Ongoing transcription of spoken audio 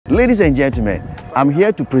Ladies and gentlemen, I'm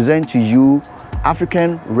here to present to you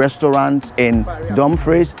African restaurant in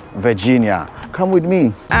Dumfries, Virginia. Come with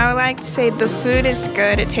me. I would like to say the food is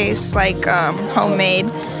good. It tastes like homemade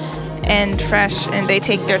and fresh, and they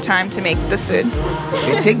take their time to make the food.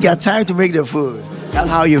 They take their time to make the food. That's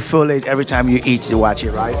how you feel it every time you eat, you watch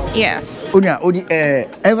it, right? Yes.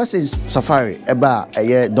 Ever since Safari,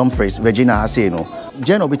 Dumfries, Virginia, I say no.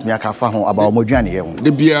 Jen obit me akafa ho about Mojani.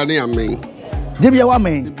 The biane amen. The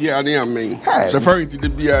biane. The biane amen. Safari to the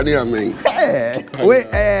biane amen. Wait,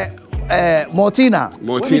 Martina.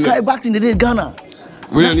 When you come back in the day, Ghana.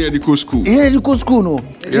 We are near the coast school. Here the coast school, no.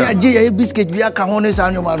 Yeah, biscuit, we are cajones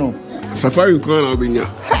and your mano. Safari in Albania.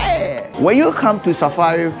 When you come to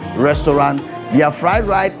Safari restaurant, their fried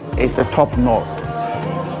rice is a top notch.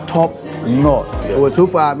 Top notch. So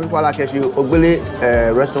far, I'm going to you Ogbele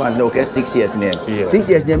restaurant now, okay, 6 years now. 6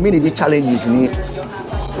 years, there many challenges need.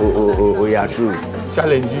 Oh, yeah, true.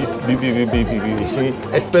 Challenges,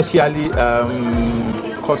 especially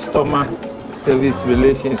customer service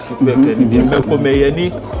relationship. DJ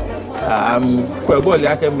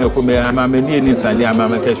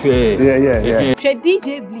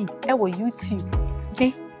Blee, YouTube.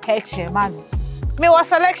 Okay, man. Me was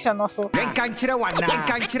selection also.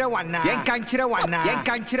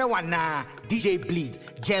 DJ Bleed,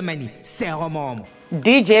 Germany,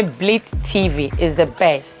 DJBLEEDTV is the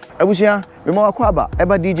best. Abusia, me mo akwaba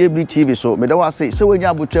eba DJBLEEDTV so me da wa say we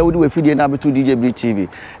nya abotra we fidie na beto DJBLEEDTV.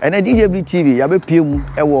 And DJBLEEDTV ya be pie mu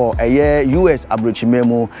ewo US abrochime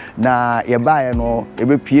mu na ye bae no e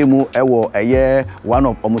be pie mu ewo one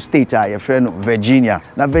of almost state ye friend Virginia.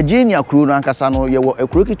 Na Virginia kru no ankasa no ye wo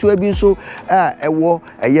ekro kitu abi so ewo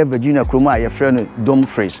Virginia kru ma ye friend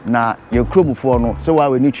Dumfries na ye kromfo no so wa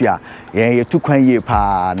we nitua ye tukwan ye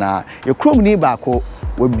pa na ye krom ni ba ko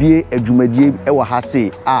wobie adwumadie ewa ha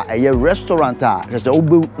se restaurant just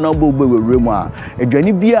obo na obo wewremu a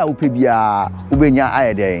adwani bia wo pe bia obenya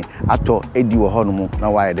ayeden ato edi wo hono na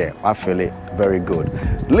wayede I feel it very good.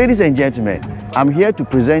 Ladies and gentlemen, I'm here to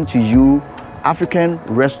present to you African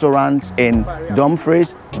restaurant in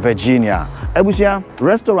Dumfries, Virginia. Abusia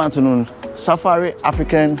restaurant no Safari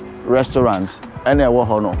African restaurant ene wo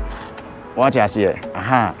hono. What you say?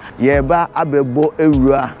 Aha. Yeba abebo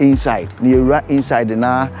ewura inside. Ni ewura inside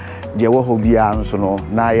na de wo hobia nso no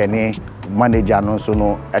na ye ne manager no nso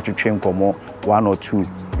no atwetwe nkomo 1 or 2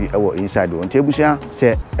 bi ewo inside won. Tebusia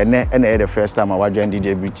say ene the first time I watch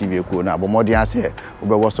DJBLEEDTV ko na bomodi ase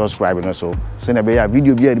obewo subscribe no so. So na be ya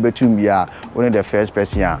video bi e de betum bia only the first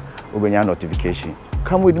person a obenya notification.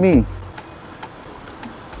 Come with me.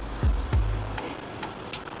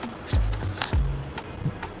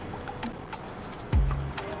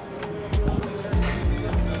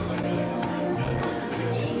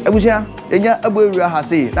 Abusia, enya abowura ha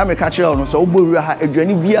say na me ka kire ono so obowura ha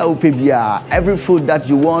adwani bia ope bia every food that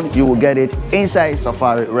you want you will get it inside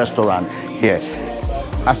Safari restaurant here.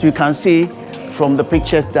 As you can see from the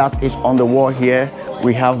pictures that is on the wall here,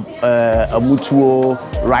 we have a mutuo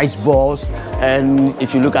rice balls, and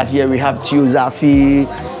if you look at here we have chiozafi,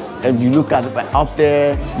 and you look at up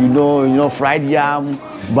there you know fried yam,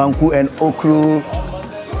 banku and okra.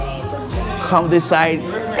 Come this side,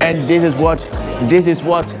 and this is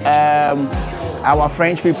what our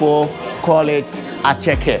French people call it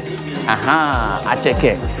acheke.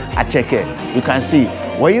 Acheke. You can see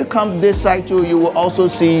when you come this side too, you will also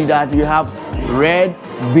see that you have red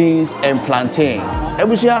beans and plantain.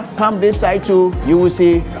 Ebusia, come this side too, you will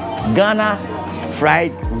see Ghana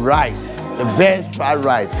fried rice, the best fried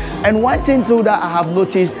rice. And one thing too that I have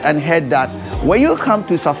noticed and heard that when you come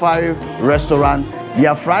to Safari restaurant,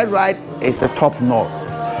 their fried rice is a top notch.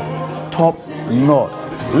 Top notch.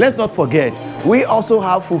 Let's not forget, we also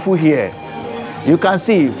have fufu here. You can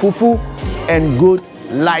see fufu and good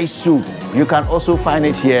light soup. You can also find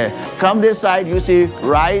it here. Come this side, you see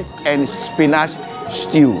rice and spinach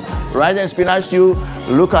stew. Rice and spinach stew.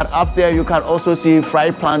 Look at up there, you can also see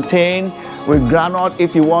fried plantain with granite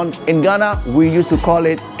if you want. In Ghana, we used to call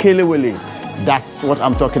it kelewele. That's what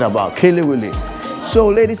I'm talking about, kelewele. So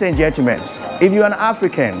ladies and gentlemen, if you're an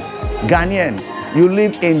African, Ghanaian, you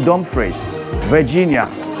live in Dumfries, Virginia,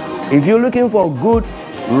 if you're looking for a good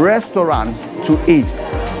restaurant to eat,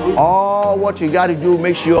 all what you got to do,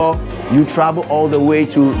 make sure you travel all the way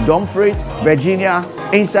to Dumfries, Virginia,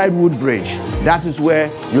 inside Woodbridge. That is where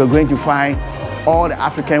you're going to find all the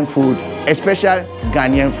African food, especially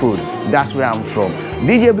Ghanaian food. That's where I'm from.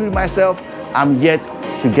 DJ Blue myself, I'm yet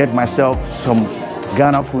to get myself some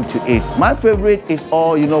Ghana food to eat. My favorite is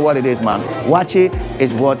all, you know what it is, man. Wache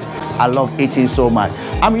is what I love eating so much.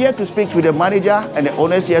 I'm here to speak with the manager and the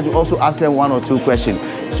owners here to also ask them 1 or 2 questions.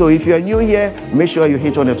 So if you're new here, make sure you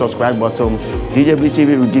hit on the subscribe button.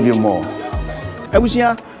 DJBLEETV will give you more.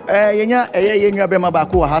 Ebusia, yenya bema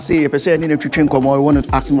bako ha say pese ni twetwe nkomo. I want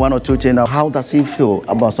to ask him one or two things now. How does he feel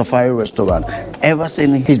about Safari restaurant? Ever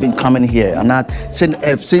since he's been coming here and not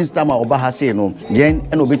since time Oba ha say no, then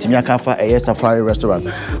eno betimi aka fa Safari restaurant.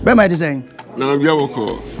 Bema dey saying? Na bia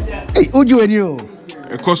woko. Hey, uju eni o.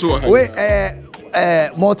 Ekoso wa. We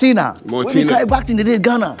Martina. When you came back in the day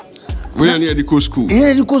Ghana. We are near the school.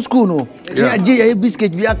 Here the school no. Yeah, je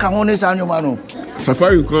biscuit bi aka ho ne sa anwoma no.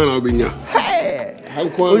 Safari kwa na obinya. How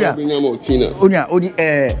come Martina?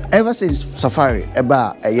 Ever since Safari,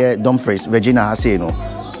 Dumfries, Virginia has said no.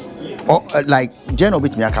 Like Jen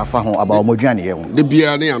obit me aka fa ho about Mojani here. The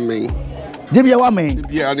bia ne amen. The bia wa men. The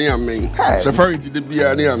bia ne amen. Safari to the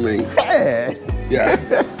bia ne amen. Yeah.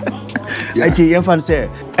 I tell you fan say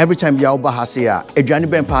every time you oba ha say a aduane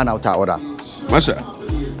ben pa na uta order. Masa.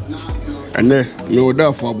 And no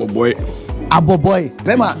da for aboboy. Aboboy.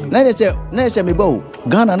 Bema, na say me bo.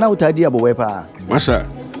 Ghana na uta di aboboy pa. Masa.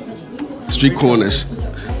 Street corners.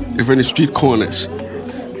 If any street corners.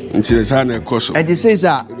 Until it's on the course. And it says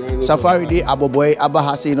that Safari de aboboy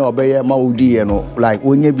abahasi no obeye ma udi no like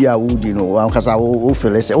onye bia udi no ankasa wo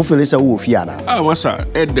felese wo fiana. Ah masa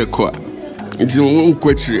ed the kwa. Until one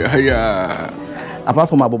kwetri haya. Apart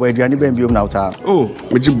from aboboy aduane ben biom na uta. Oh,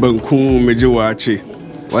 meji banku meji wache.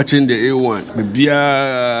 Watching the A1.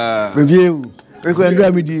 Bebia. Review. We go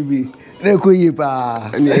ndra me DB. Na ko yi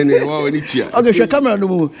pa. Any wa wani tia. Okay, share camera no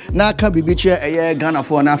mu. Na ka bibi che Ghana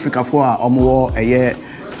for na Africa for a omo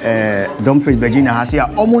Dumfries Virginia has here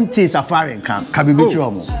omonte Safari kan ka bibi che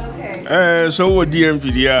omo. So what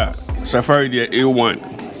DMV dia Safari dia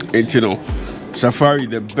A1. And you know, Safari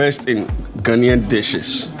the best in Ghanaian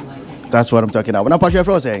dishes. That's what I'm talking about. Now pass your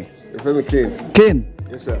floor say. If I'm King. King.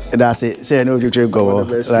 Yes sir. That's it. Say no you go.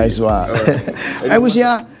 Nice one. I wish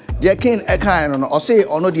ya the King e kan no or say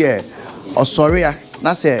ono there or sorry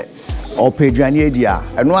na say or pedwane dia.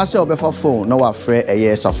 Eno ase obefa phone na wa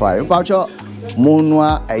frɛ Safari. Pacho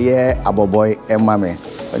monua aboboy emame.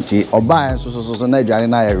 Nti oba so na aduane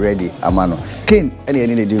na ready amano. King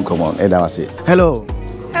any dey come on. That was it. Hello.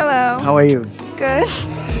 Hello. How are you? Good.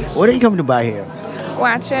 What are you coming to buy here?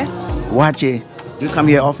 Watch it. Watch it. You come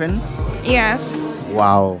here often? Yes.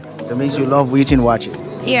 Wow. That means you love eating watch it.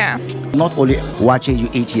 Yeah. Not only watch it you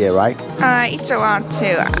eat here, right? I eat a lot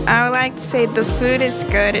too. I would like to say the food is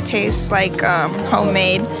good. It tastes like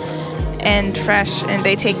homemade and fresh, and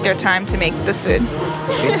they take their time to make the food.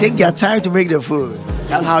 They take their time to make the food.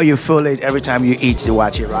 That's how you feel it every time you eat the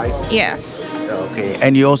watch it, right? Yes. Okay.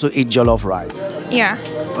 And you also eat jollof, right? Yeah.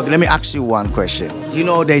 Okay, let me ask you one question. You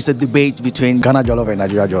know there's a debate between Ghana jollof and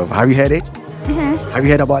Nigeria jollof. Have you heard it? Have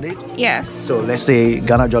you heard about it? Yes. So let's say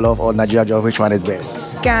Ghana jollof or Nigeria jollof, which one is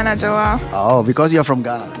best? Ghana jollof. Oh, because you're from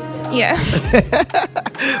Ghana. Yes.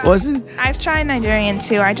 Was it? I've tried Nigerian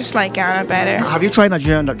too. I just like Ghana better. Have you tried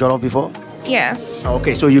Nigerian jollof before? Yes.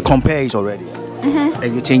 Okay, so you compare it already.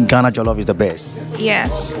 And you think Ghana jollof is the best?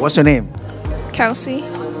 Yes. What's your name? Kelsey.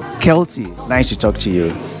 Kelsey. Nice to talk to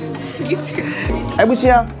you. You too.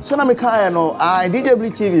 Ebusia, so na me kai no,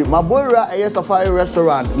 DJBLEETV, my boy Safari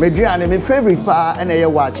restaurant, Medrian, my favorite pa and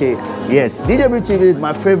wache. Yes, DJBLEETV is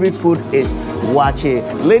my favorite food is wache.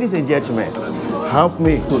 Ladies and gentlemen, help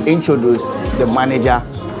me to introduce the manager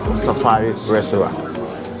of Safari restaurant.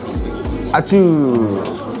 Atu.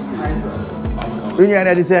 You know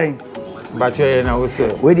what saying? But you know say.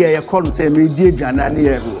 Where they are called say me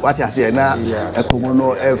DJBLEETV what I say na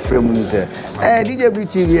ekomono frame nite.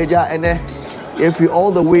 DJBLEETV and if you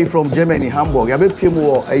all the way from Germany, Hamburg, you have been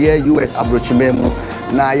US abrochimemu.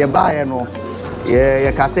 Na you buy no,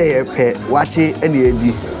 you can say watch it any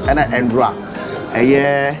and endra.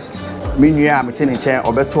 Menu am telling chair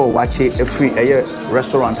or better watch it a free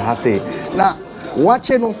restaurant has say. Now watch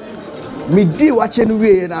it no, me di watch it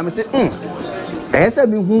way and I say esa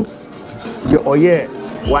me hu ye oye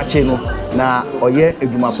watch it no na oye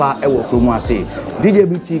edumapa e wo kromu ase.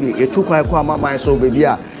 DJBLEETV e tu kwan kwa mama so baby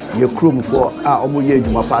a ye krom for omo ye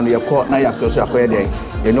edumapa no ye ko na ya kroso akoye den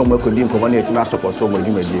ye no mo kodi nkomo na etima support so mo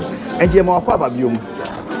edumadi enje ma akwa babiom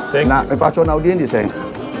na me pacho na odi ndi say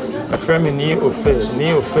a friend ni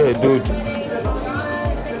ofe dude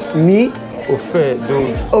ni ofe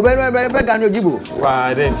dude be ga no jibo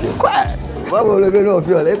wa didn't you what will be no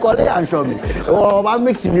feel they call it and show me oh ba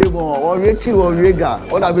mix me mo or rechi or rega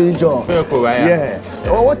all that be job yeah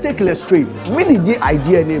or what take the street really the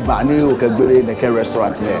idea ni ba ni o kagbere na ke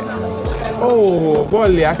restaurant there oh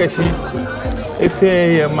ball akashi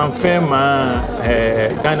efe man fema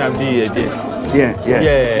Ghana bi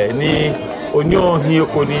yeah ni onyo hi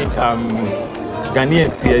ko ni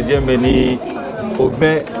Ghanaian fi Germany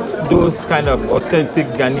obey those kind of authentic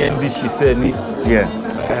Ghanaian dishes. Yeah.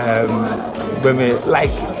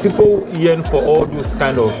 Like people yearn for all those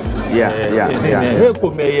kind of yeah.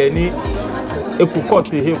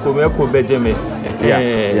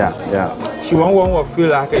 She won't feel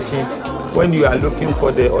like when you are looking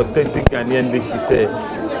for the authentic Ghanaian dish, she said,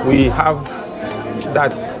 we have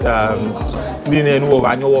that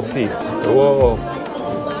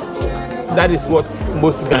that is what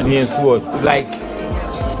most Ghanaians want, like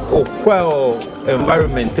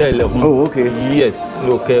environmental. Oh, okay. Yes,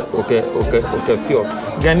 okay, sure.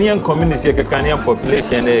 Ghanaian community, Ghanaian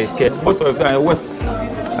population, most of the West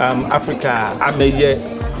Africa,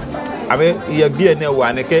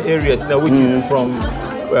 areas now, which is from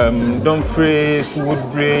Dumfries,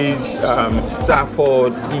 Woodbridge,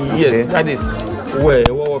 Stafford. Yes, okay. That is where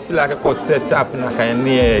we feel like I could set up you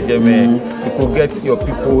could get your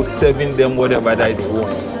people serving them whatever that they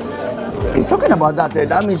want. Talking about that,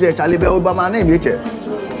 that means Charlie Obama name,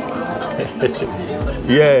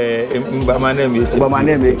 yeah, my name is Obama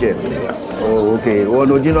name. Oh, okay. Well,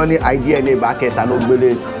 no, you know any idea any back and no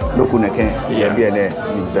really no kuneke.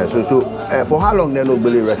 Yeah. So for how long then no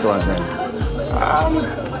really restaurant then?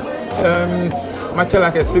 Much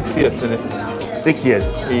like 6 years. 6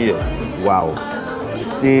 years. Yes. Wow.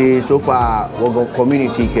 So far, we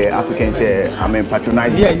community Africans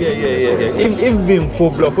patronizing. Yeah. Even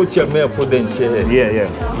people for Chame Potential. Yeah.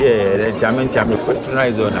 The Chairman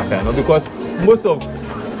patronize on that because most of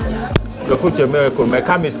the future America, my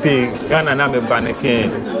committee, Ghana Name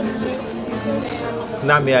Bannekin.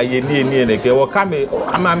 Name a ye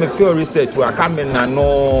I'm a few research where coming and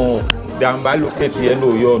no. I'm located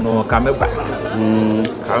no come back.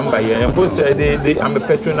 Come by here. And both they I'm a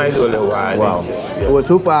patronize all the while. Wow. Well,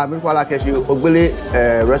 so far, I'm quite like you. Ogbele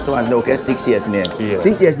restaurant no 6 years now.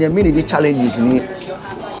 6 years now. Many the challenges ni.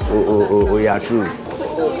 Oh, yeah, true.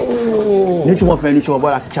 Which one furniture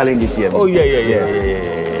about challenges here? Oh yeah.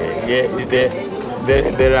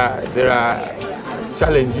 There are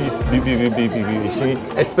challenges,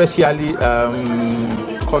 especially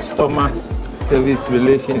customer service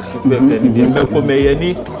relationship. Yeah.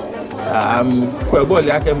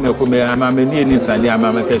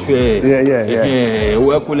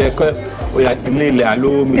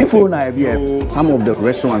 Some of the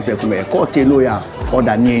restaurants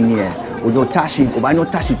order near or no touch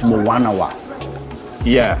it 1 hour.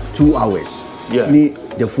 Yeah. 2 hours. Yeah.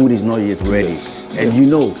 The food is not yet ready. And you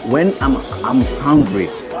know, when I'm hungry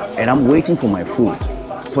and I'm waiting for my food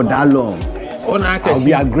for that long, I'll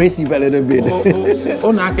be aggressive a little bit.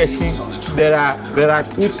 There are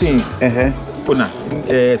two things.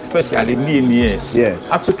 Especially me. Yeah.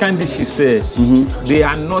 African dishes, they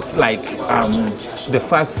are not like the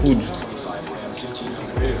fast food.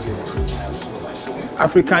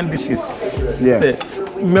 African dishes,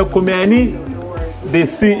 they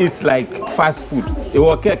see it like fast food.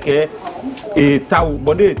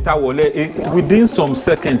 Within some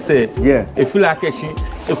seconds, if you like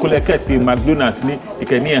McDonald's, you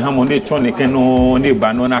can hear how many tronic and no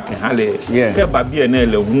banana can hale.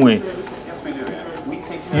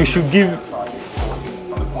 You should give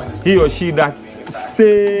he or she that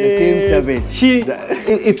the same service.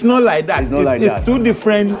 It's not like that. It's two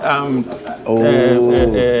different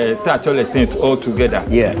touch things all together.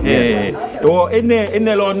 Or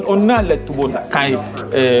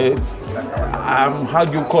how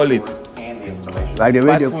do you call it? Like the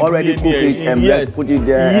way they've already cooked it and put it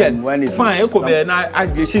there. Yes. And when it's fine.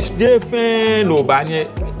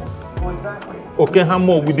 Okay, how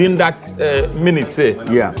more within that minute?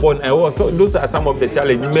 But also, those are some of the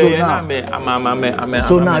challenges.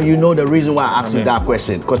 So now you know the reason why I asked you that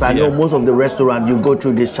question, because I know most of the restaurants you go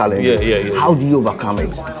through this challenge. How do you overcome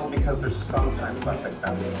it? Because they're sometimes less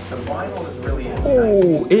expensive. The vinyl is really.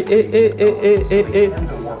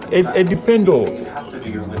 It depends on.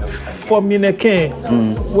 For me,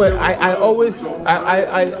 well, I always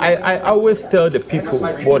tell the people,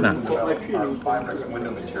 Bona,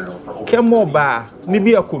 Kemoba,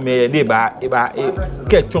 Nibia Kume,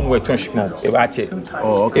 get on with Tunchmo, if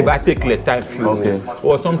I take the time for you,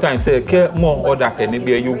 or sometimes say, more order can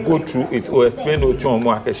you go through it or explain to Chon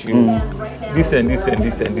Marcus, this and this and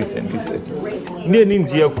this and this and this. Then in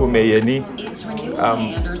Dia Kume,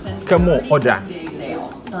 come on, order.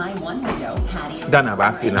 Than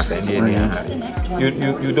about you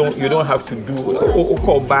don't have to do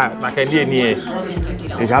call back like a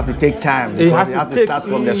You have to take time. You have to start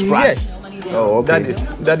from the scratch. Yes. Oh, okay.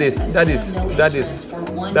 That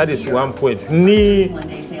is one point.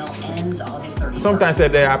 Sometimes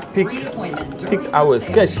there are peak hours.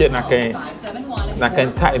 I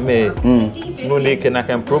can time no they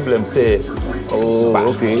can problem say Oh,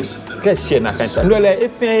 okay. Question I can. No, like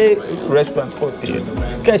if a restaurant for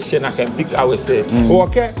question I can pick our say.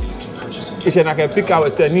 Okay. Question I can pick our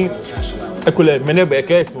say. Ni, I could many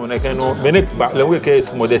case when I can know many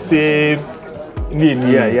case more the same.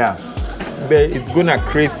 Yeah. But it's gonna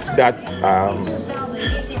create that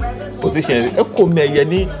position. You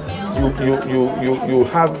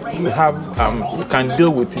can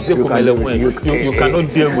deal with it. You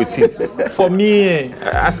cannot deal with it. For me,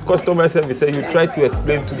 as customer service, you try to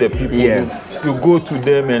explain to the people. You go to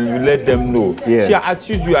them and you let them know. As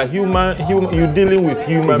you are human, you're dealing with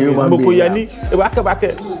human beings.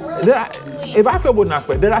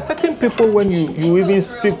 There are certain people when you even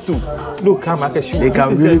speak to, look, they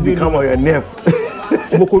can really become your nephew.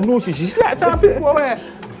 Some people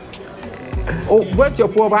what your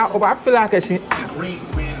poor I feel like it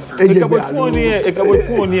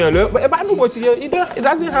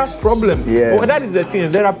doesn't have problem. But that is the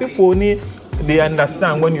thing. There are people who they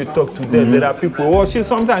understand when you talk to them. There are people who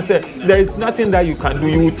sometimes say there is nothing that you can do.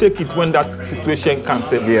 You will take it when that situation comes.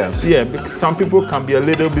 Because some people can be a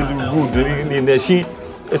little bit rude in the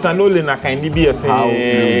it's an old kind of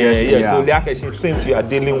so since you are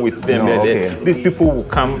dealing with them, these people will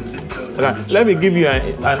come. Let me give you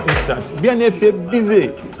an instance. Be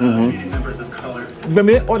busy.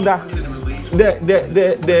 Order.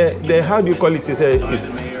 The how do you call it?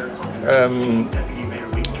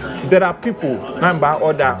 There are people by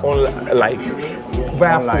order on like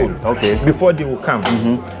via phone before they will come.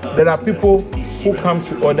 There are people who come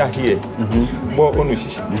to order here.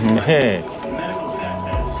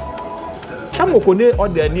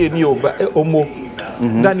 Order near Omo.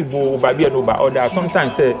 Danny Bo Baby and Oba order.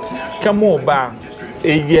 Sometimes say come over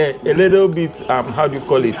a little bit how do you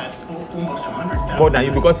call it? More than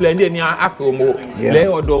you because plenty near after Omo.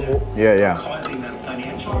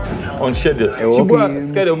 On schedule.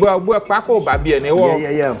 Schedule work baby and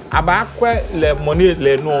about le money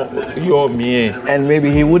le no your me. And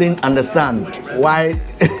maybe he wouldn't understand why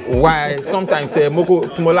sometimes say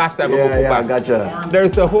moko last time gotcha. There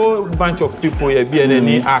is a whole bunch of people here be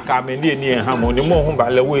any akameni ni harmony mo hu ba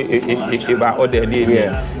le we ba order dey.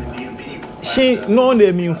 She no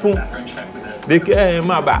dey mean fun. They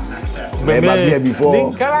came about before.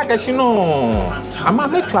 They I'm a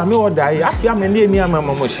metro, me order. I feel many near my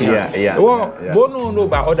moshi. Bono no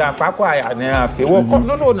ba order Pakwa and no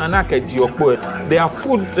there are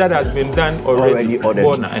food that has been done already.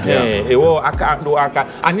 I can't do aka.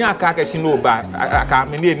 Anya kakashino ba aka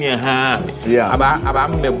many near her.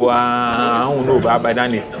 About me no ba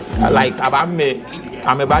dani. Like about me,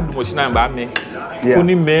 I'm a bad motion by me.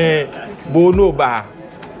 Only me bono ba.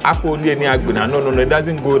 No, it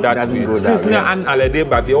doesn't go that way. Since now and already,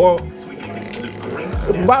 but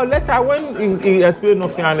later when he explain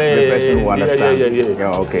nothing, the person will understand.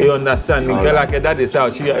 You understand? Like that is how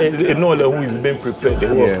she know who is being prepared.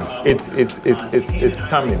 It's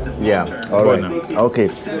coming. All right. Okay.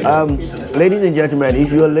 Ladies and gentlemen,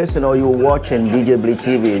 if you're listening or you're watching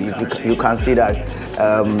DJBLEEDTV, you can see that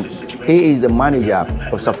he is the manager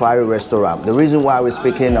of Safari Restaurant. The reason why we're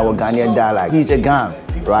speaking our Ghanaian dialect, he's a Ghan.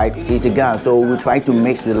 Right, he's a Ghan, so we try to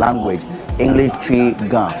mix the language, English, Tree,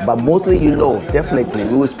 Ghan. But mostly, definitely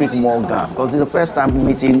we will speak more Ghan because it's the first time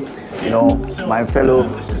meeting, my fellow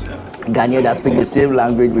Ghanaian that speak the same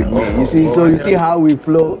language with me. You see, so you see how we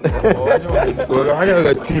flow.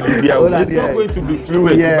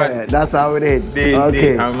 Yeah, that's how it is.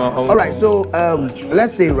 Okay. All right. So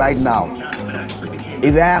let's say right now,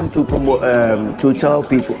 if I am to promote, to tell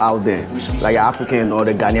people out there, like African or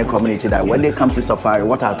the Ghanaian community, that when they come to Safari,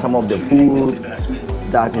 what are some of the food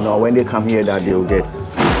that when they come here that they will get?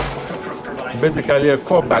 Basically, a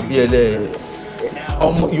cup babiele,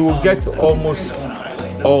 you will get almost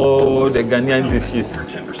all the Ghanaian dishes.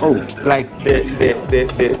 Like the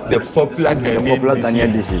popular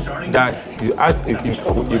Ghanaian dishes that you ask if you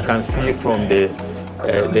can see from the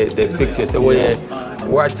pictures.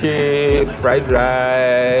 Watch fried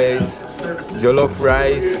rice, jollof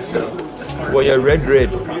rice,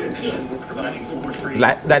 red.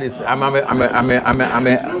 Like that is I'm a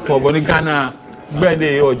Ghana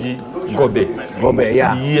gobe.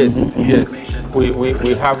 Yes.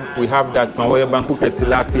 We have that from where banku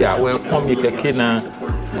tilapia, where komi kekina,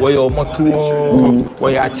 where motu,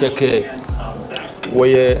 where acheke,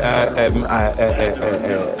 where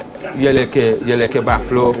yeleke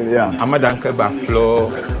baflo, amadanke baflo,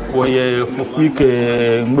 where fufuike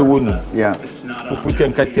mbewunu, fufuike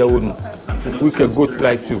nkatiawunu. we can go to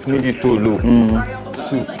like soup, niji tolo,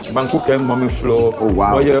 soup, bankuke mommy flour. Oh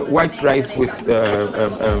wow. Or your white rice with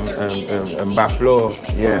flour.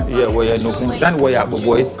 Yeah. Yeah, where you know then where you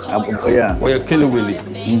boy. Yeah. Where you kill willy.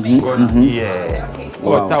 Yeah.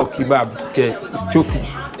 Or tau kebab ke chofi.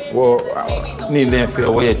 Or ni nefe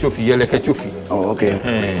where you chofi yele ke chofi. Oh okay.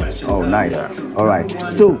 Oh nice. All right.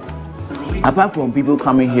 So apart from people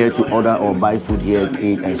coming here to order or buy food here to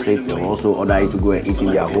eat and straight or also order it to go and eat in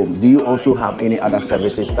their home, do you also have any other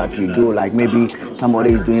services that you do? Like maybe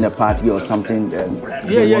somebody is doing a party or something? Yeah.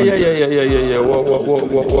 We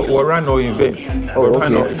run our events. Oh,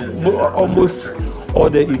 okay. Almost all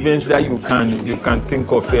the events that you can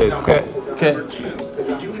think of.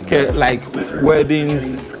 Like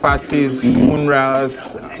weddings, parties,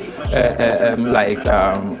 funerals, like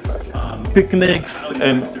picnics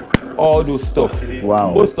and all those stuff.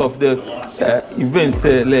 Wow. Most of the events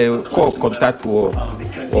call contact over.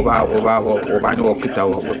 Wow.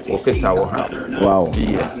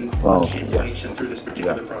 Yeah. Wow.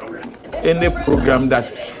 Yeah. Any program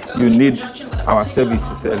that you need our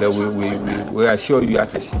services, we assure you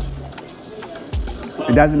actually.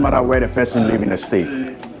 It doesn't matter where the person lives in the state,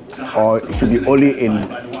 or it should be only in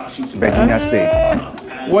Virginia state.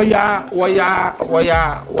 Where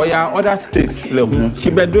other states,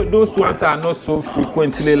 but those ones are not so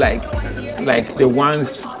frequently like the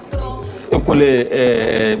ones equally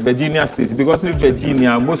Virginia states, because in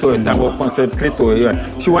Virginia most of the time will concentrate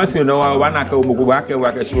on she wants to know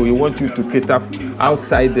so we want you to cater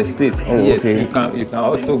outside the state. Oh, yes, okay. you can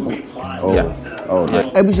also go. Oh. Yeah. Oh.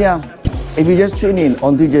 Yeah. If you just tune in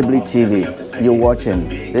on DJBLEEDTV, you're watching.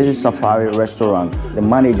 This is Safari Restaurant. The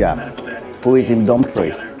manager, who is in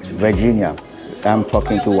Dumfries, Virginia. I'm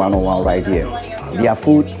talking to one-on-one right here. Their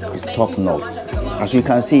food is top notch. As you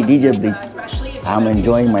can see, DJ Bleed, I'm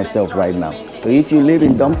enjoying myself right now. So if you live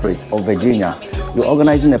in Dumfries or Virginia, you're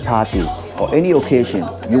organizing a party or any occasion,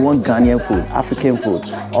 you want Ghanaian food, African food,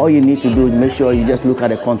 all you need to do is make sure you just look at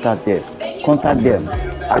the contact there. Contact them,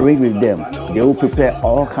 arrange with them. They will prepare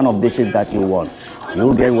all kind of dishes that you want. You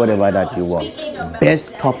will get whatever that you want.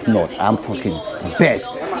 Best top notch, I'm talking best.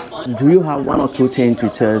 Do you have one or two things to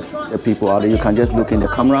tell the people out there? You can just look in the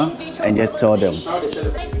camera and just tell them.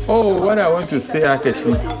 Oh, what I want to say,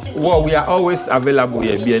 Akeshi, well, we are always available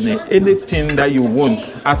here, BNA. Anything that you want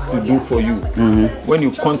us to do for you, when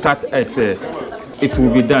you contact us, it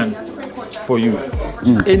will be done for you.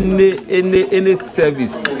 Any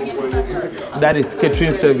service that is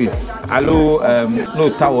catering service, hello, no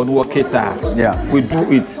tower, no cater, we do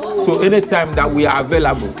it. So anytime that we are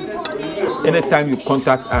available, anytime you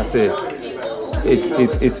contact us, it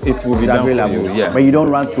will be done available. For you. Yeah. But you don't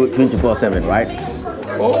run 24/7, right?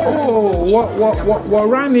 We're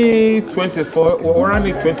running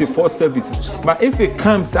 24 services. But if it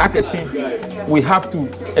comes, actually, we have to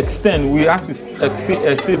extend. We have to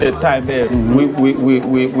exceed the time.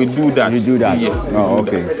 We do that. You do that? Yes. Oh,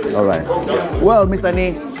 okay. All right. Well, Mr.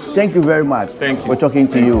 Nee, thank you very much. Thank you for talking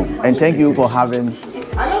to you, and thank you for having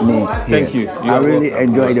me here. Thank you. I really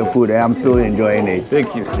enjoy the food. I'm still enjoying it.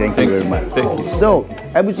 Thank you. Thank you very much. Thank you. So,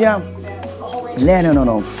 Abuja,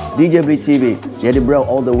 no. DJBLEEDTV, Yedibro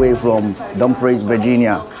all the way from Dumfries,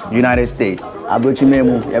 Virginia, United States.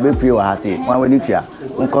 Abuchimemu, Yabe Prio Hasi, Wanwenutia,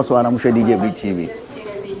 Unkoswa Namusha DJBLEEDTV.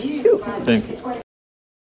 Thank you.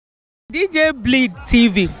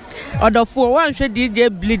 DJBLEEDTV. Order for one DJ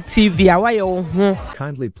BLEEDTV.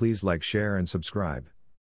 Kindly please like, share and subscribe.